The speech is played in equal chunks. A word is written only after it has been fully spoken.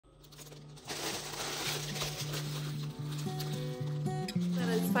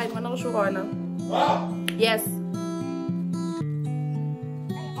fine. We're not sure gonna. Yes. I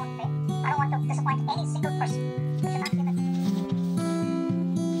don't want to disappoint any single person. We should not give it.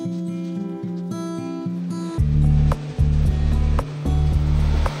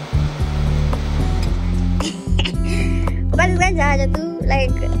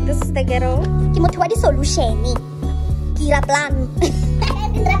 Like, this is the ghetto. What is the solution? Kira plan.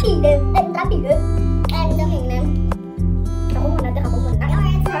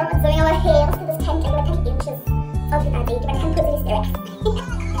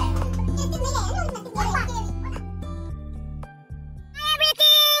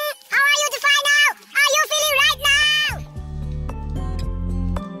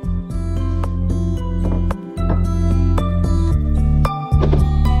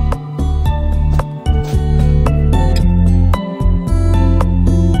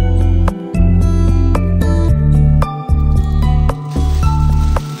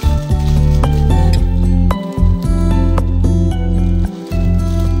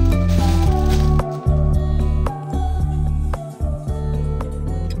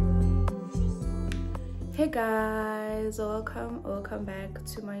 Hey guys, welcome back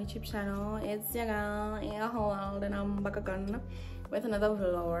to my YouTube channel. It's your girl and I'm back again with another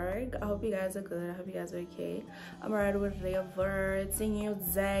vlog. I hope you guys are good. I hope you guys are okay. I'm alright with whatever. It's a new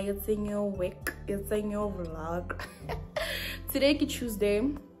day, it's a new week, it's a new vlog. Today is Tuesday.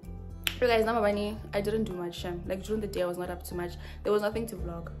 You guys, I didn't do much. Like during the day I was not up to much. There was nothing to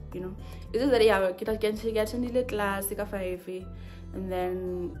vlog, you know. It's just that I get in the class, and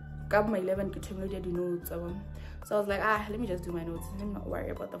then my 11 to do notes. So I was like, let me just do my notes. Let me not worry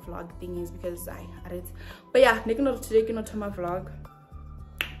about the vlog thingies because I had it. But yeah, today to my vlog.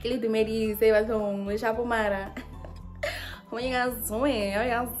 The medi say at home, we shop mara. What you guys doing?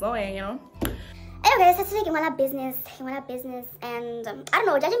 You know? Anyway, so today I'm business, and I don't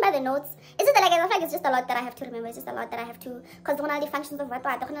know, judging by the notes, is it that like I feel like it's just a lot that I have to remember. It's just a lot that I have to, because all the functions of what,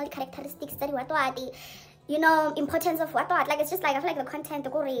 the characteristics that what, the, you know, importance of what, like it's just like I feel like the content, the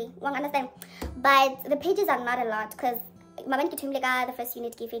gory, won't understand. But the pages are not a lot because my man the first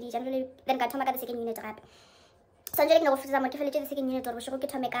unit gave it, generally then got the second unit rap. So I'm like no, I'm like the second unit or the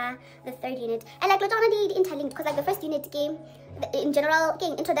third unit, and like the interlinked because like the first unit game in general,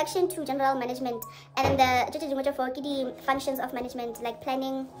 introduction to general management, and then the functions of management like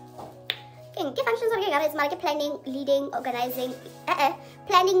planning. Functions of like planning, leading, organizing,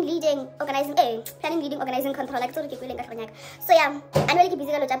 planning, leading, organizing, control. Like so yeah, I'm really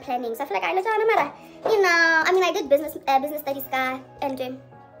busy with planning. So I feel like I did business studies and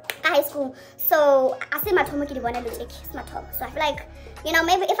high school. So I say my tongue smart talk. So I feel like, you know,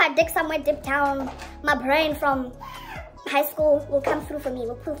 maybe if I dig somewhere deep down, my brain from high school will come through for me,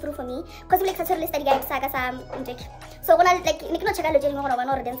 will pull through for me. Because we like such a study guide so when I like you know check out you know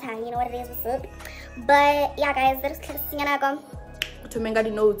what it is, what's up. But yeah guys, there's to make the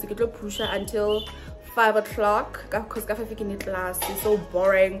notes, you can push until 5 o'clock because in class is so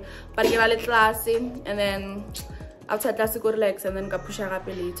boring. But you get classy and then after class you go relax and then go push up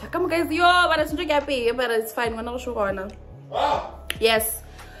later. Come on guys, but it's not happy, but it's fine. We're not sure. Yes.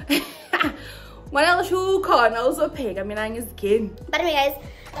 When I was corn, also pig. I mean, I'm just kidding. But anyway, guys.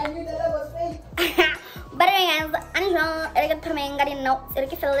 I knew that was fake. But anyway, guys, I got to make a note. I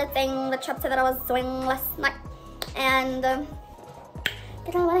feel the thing, the chapter that I was doing last night. And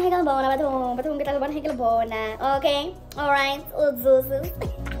okay, alright.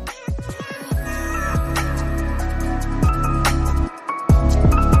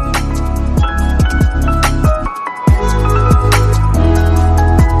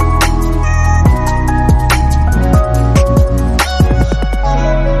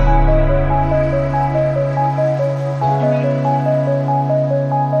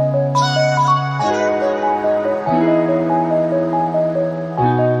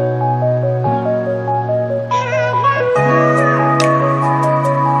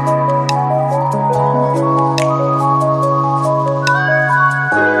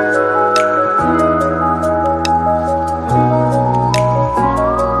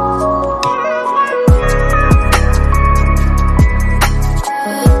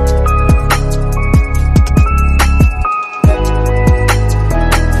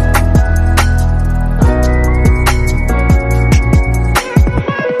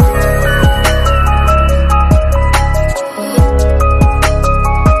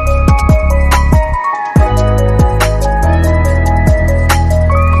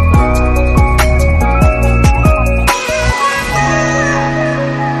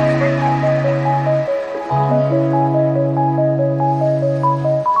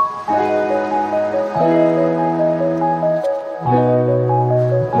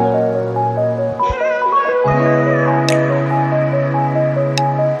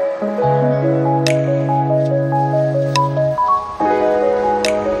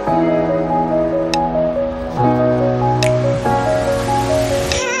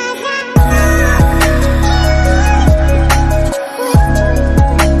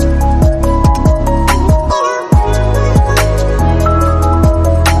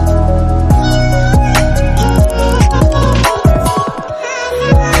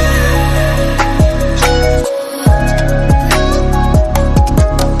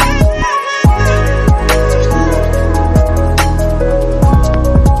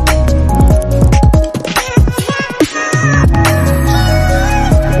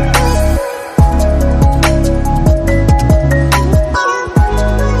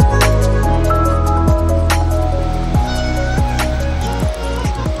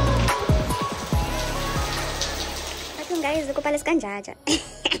 guys, kupales kanjaja.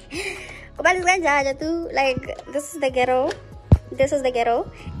 Kupales kanjaja too. Like, this is the ghetto. This is the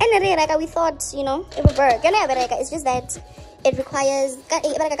ghetto. And we thought, you know, it would work. It's just that it requires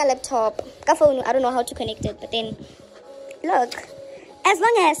a laptop, a phone. I don't know how to connect it, but then look, as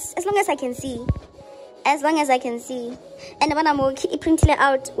long as I can see, and when I'm printing it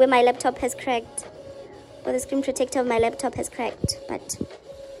out where my laptop has cracked, or the screen protector of my laptop has cracked, but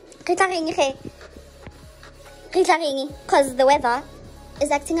because the weather is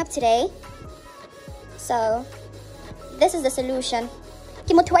acting up today, so this is the solution.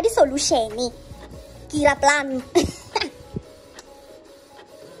 What is solution? Kira plan.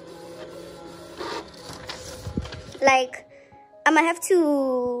 Like, I'm gonna have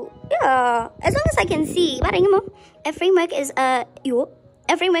to, yeah, as long as I can see. But a framework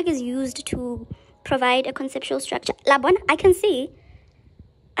is used to provide a conceptual structure. Labon, I can see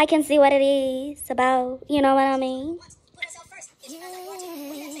what it is about. You know what I mean?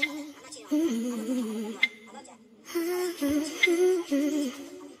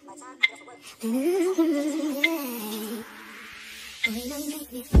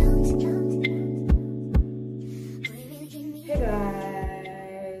 Hey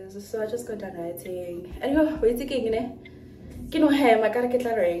guys, so I just got done writing. And you're waiting, you know, hey, my car get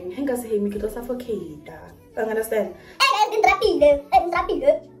ring. Hang us, hey, me get suffocate. I understand. And like didn't rapid. You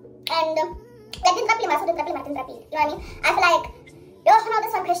know what I mean? I feel like now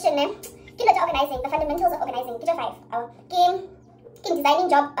this one question, organizing, the fundamentals of organizing. Picture 5. Game designing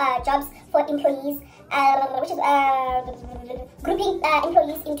jobs for employees, which is grouping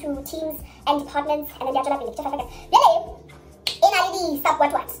employees into teams and departments, and then picture 5 again. NID sub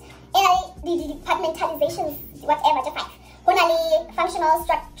what? NID departmentalizations, whatever, just 5. Functional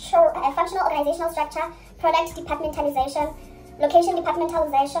organizational structure, product departmentalization, location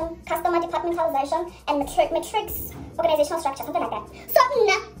departmentalization, customer departmentalization, and metrics organizational structure, something like that. So and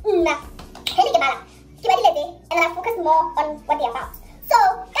then I focus more on what they're about. So I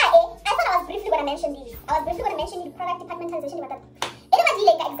thought I was briefly going to mention these. The product departmentalization method. It was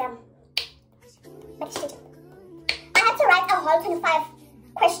like exam. But shit. I had to write a whole 25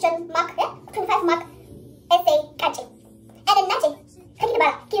 question mark, 25 mark essay, kache. And then nache,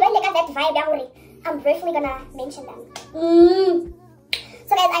 that vibe, I'm briefly gonna mention them.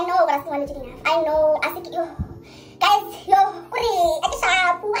 So guys, I know what I want to do. I know, I think you guys,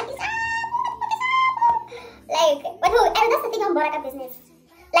 like, and that's the thing about a business.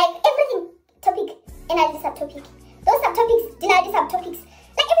 Like, everything topic, another subtopic. Those subtopics, another subtopics.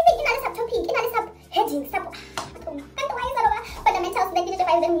 Like, everything, another subtopic, another subheading, fundamentals,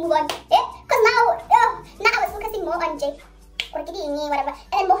 then move on. Yeah? Because now I was focusing more on J, or whatever.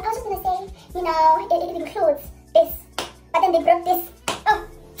 And then more, I was just gonna say, you know, it includes this. But then they broke this. Oh.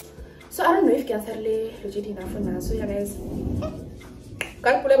 So I don't know if you guys are legit enough for now. So yeah, guys.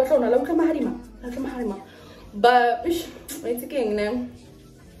 But it's again name.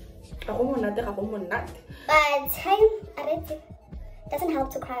 But it doesn't help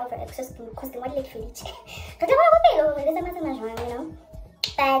to cry over it because the one literally you know.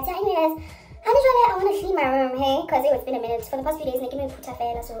 But anyways, I want to clean my room, hey, because it's been a minute. For the past few days, I put a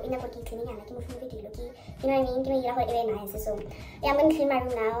fair, so in a cleaning and I video, you know what I mean? Give me very nice. So yeah, I'm gonna clean my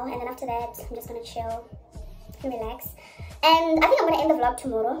room now, and then after that, I'm just gonna chill and relax. And I think I'm gonna end the vlog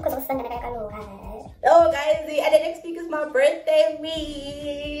tomorrow because I'm gonna get oh guys, and the next week is my birthday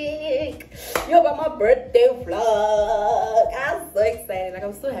week. Yo, got my birthday vlog. I'm so excited. Like,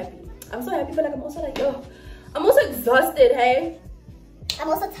 I'm so happy, but like I'm also like, I'm also exhausted, hey. I'm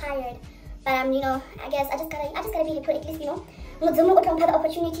also tired, but you know, I guess I just gotta be happy, at least, you know. Have the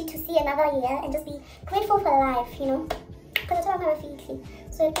opportunity to see another year and just be grateful for life, you know. Because that's what I'm gonna feel.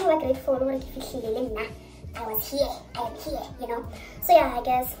 So if you're grateful, I was here, I am here, you know. So yeah, I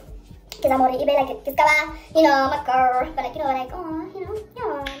guess because I'm already like, you know, I'm a girl, but like, you know, like, oh, you know,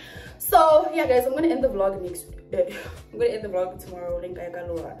 yeah. So yeah, guys, I'm gonna end the vlog next. I'm gonna end the vlog tomorrow.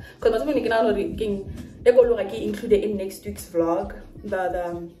 Because I'm gonna include it in next week's vlog,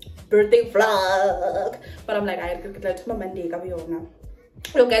 the birthday vlog. But I'm like, I get to my Monday.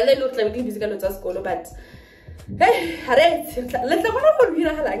 Look, guys, I look like busy to school, but hey, let's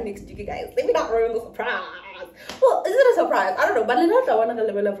like next week, guys. Let me not ruin the surprise. Well, is it a surprise? I don't know, but let's not want to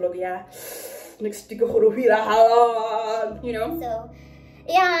level of vlog, yeah. Next week, you know. So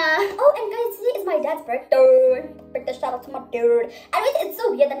yeah. Oh, and guys, today is my dad's birthday. Birthday shout out to my dude. I mean, it's so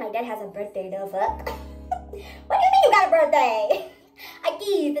weird that my dad has a birthday, though. What do you mean you got a birthday? I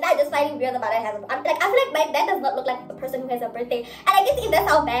just find it weird about it. I feel like my dad does not look like the person who has a birthday. And I guess if that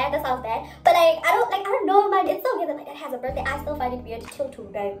sounds bad, But like, I don't know, man. It's so weird that my dad has a birthday. I still find it weird till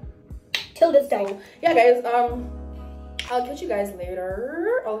today. Till this time. Yeah, guys. I'll catch you guys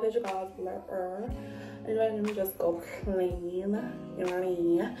later. And let me just go clean, you know what I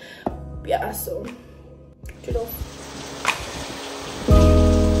mean? Yeah, so toodles.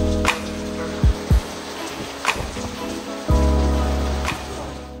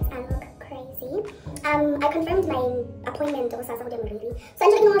 I confirmed my appointment with Sasa Muriri. So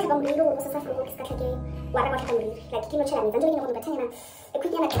I'm going to go to the Sasa for Works Katake, Waraga Muriri, like Kimo Chan, I'm doing a Batana, a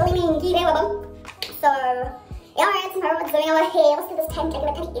quick and a cleaning, so, yeah, tomorrow what's going on here? Let's do this 10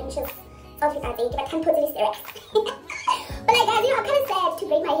 inches of it. I think I can't put this serious. But like, guys, you know, I'm kind of sad to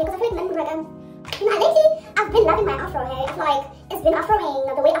braid my hair because I feel like lately I've been loving my afro hair. I feel like it's been afroing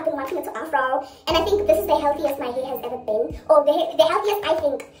the way I've been wanting it to afro, and I think this is the healthiest my hair has ever been, or the healthiest I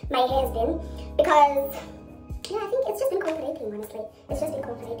think my hair has been, because yeah, I think it's just been cooperating, honestly. It's just been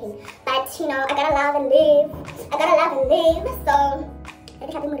cooperating. But you know, I gotta love and live. So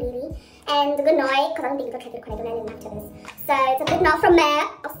very happy Muriri. And good night, because I don't think it's okay to connect on after this. So it's a big night from there.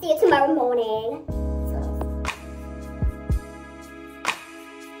 I'll see you tomorrow morning.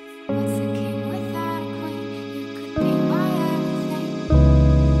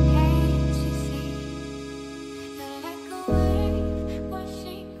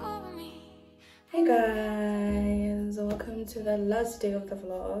 Hey guys, welcome to the last day of the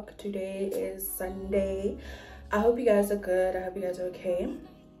vlog. Today is Sunday. I hope you guys are good. I hope you guys are okay.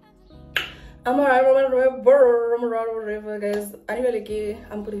 I'm alright, guys.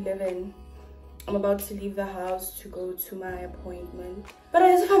 I'm put 11. I'm about to leave the house to go to my appointment. But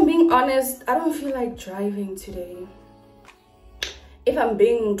as if I'm being honest, I don't feel like driving today. If I'm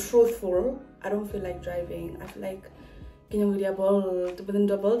being truthful, I don't feel like driving. I feel like because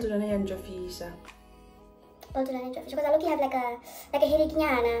I look have like a headache.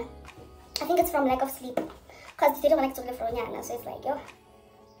 I think it's from lack of sleep. Because they don't like to live for nyana, so it's like yo.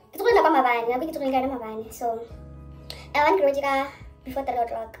 It's going to my van, so I want to go before 3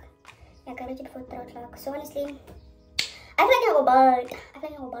 o'clock. Yeah, I can reach before 3 o'clock. So honestly, I feel like I'm bored.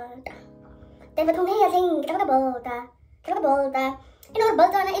 Then but hey, I think I'm bored. You know,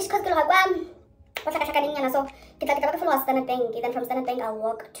 bored on is because what's like a so kita follow Standard Bank. Then from Standard Bank I'll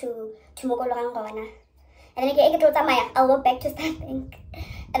walk to Mogolorangona. And then I'll walk back to Standard Bank.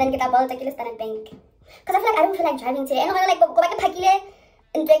 And then get a ball to Standard Bank. Because I feel like I don't feel like driving today. I don't want to like go back to Pakile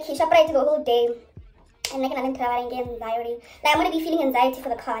and like Hisha to the whole day. And like another traveling anxiety. Like I'm gonna be feeling anxiety for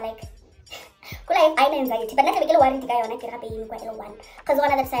the car, like I have anxiety, but not a worry to guy on it one. Because on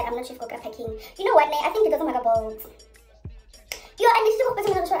the other side I'm not sure if packing. You know what, I think it doesn't matter about yo, I need to go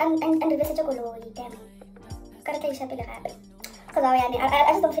and revisit your goal. Damn. Gotta tell you something that happened. Because I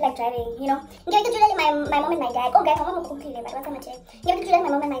just don't feel like driving, you know. My mom and my dad. Oh, guys, I'm going to complete it. But what's my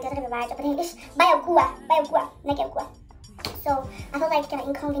mom and my dad have a ride. But English, buy a gua. So I felt like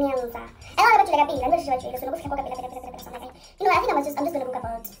inconvenience. I don't know about you. I'm just going to you know, I think I'm just going to book a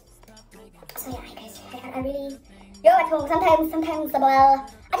boat. So yeah, guys, I really, yo, at home, sometimes, well,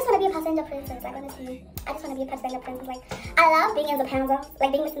 I just want to be a passenger princess, like honestly. I just want to be a passenger princess. Like, I love being in the panzer,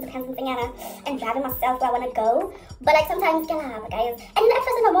 like being in the panzer and driving myself where I want to go. But like sometimes, guys. And at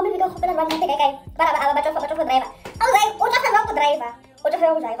first in the moment we go hop in and run, I was like, oh,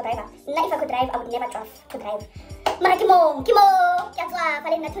 driver. Not if I could drive, I would never drive to drive. Mara kimo,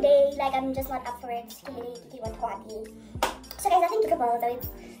 today, like I'm just not up for it. So guys, I think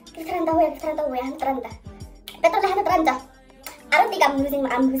I don't think I'm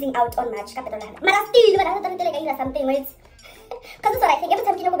losing out on much. But still, something where it's because that's what I think. Every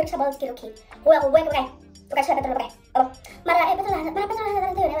time you go back to okay. Well, wait.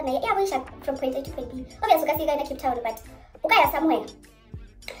 From point A to point B. Okay, so guys, you're gonna keep telling, but okay, somewhere.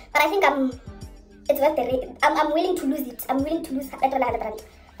 But I think it's worth the rate. I'm willing to lose it. I'm willing to lose petrol for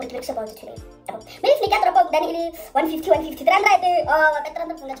the about it today. Maybe if you get about then 150, 150. Then right there,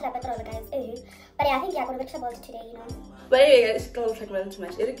 petrol guys. But yeah, I think I'm gonna about it today, you know. But anyway, it's still like well too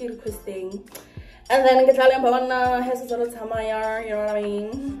much. It's a requesting. And then get Italian has a sort of Tamaya, you know what I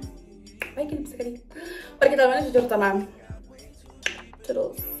mean? I keep saying but get on to Tamam.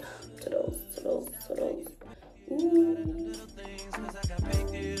 Toodles.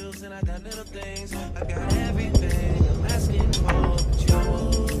 And I got little things, I got everything I'm asking for, but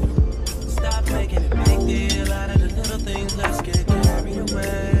you stop making a big deal out of the little things, let's get carried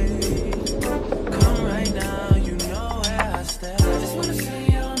away. Come right now, you know where I stay. I just wanna say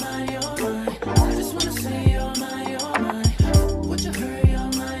you're mine. I just wanna say you're mine. Would you hurry,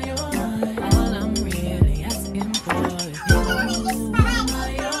 you're mine. All I'm really asking for is you.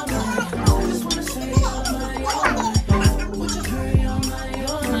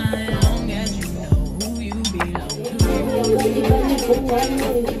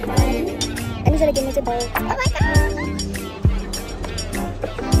 I'm just gonna give me the ball. Oh my god!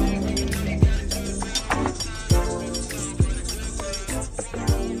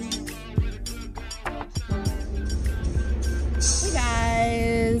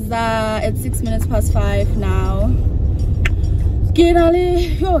 it's 6 minutes past 5 now.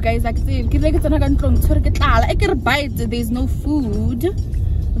 Yo guys, like there's no food.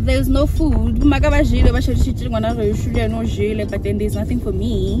 There's no food, but then there's nothing for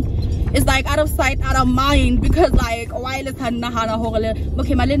me. It's like out of sight, out of mind, because like while it's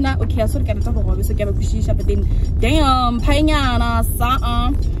okay, malena, okay, so but then damn,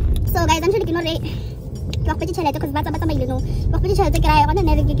 so guys, I'm trying to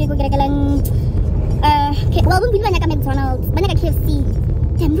well, we like McDonald's, but like KFC.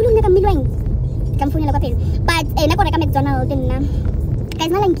 Damn, we like but like McDonald's, guys,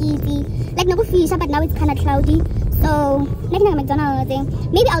 not like no fish, but now it's kind of cloudy, so like McDonald's.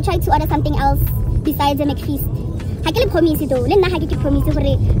 Maybe I'll try to order something else besides the McFeast. I can't promise it though. I'm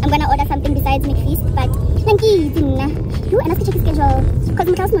gonna order something besides McFeast, but like you and I check the schedule because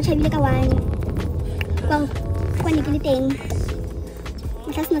my class not try like one. Well, one thing.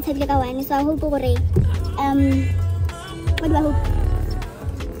 My class not try like one, so I hope what do I hope?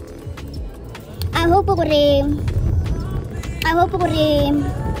 I hope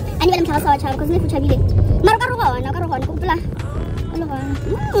and you tell us our child because we put a video. Margaron Kupla.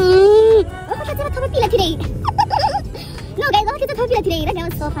 Today. No, guys, look at the popular today. That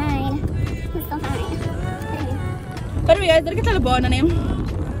was so fine. It's so fine. But we guys, look at the bone on him.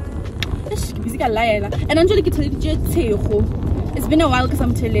 And I'm just going to it's been a while because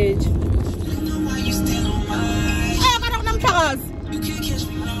I'm tillage.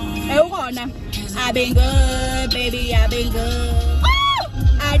 I've been good, baby, I've been good.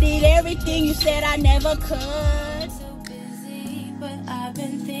 I did everything you said I never could. So busy, but I've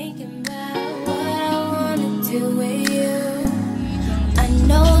been thinking about what I wanna do with you. I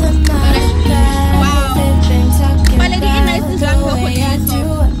know that my guys have been talking about the way I do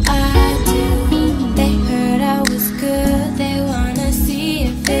what I do. They heard I was good, they wanna see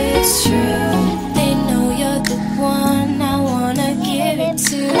if it's true. They know you're the one I wanna give it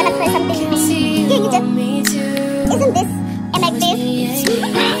to. Can see you want me too. Isn't this like this?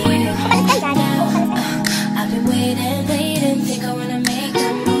 I've been waiting, think I wanna make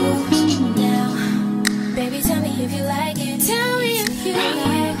a move now. Baby, tell me if you like it. Tell me if you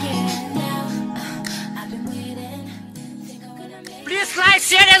like it now. I've been waiting, think I wanna make. Please like,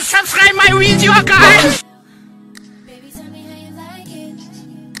 share and subscribe my video, guys.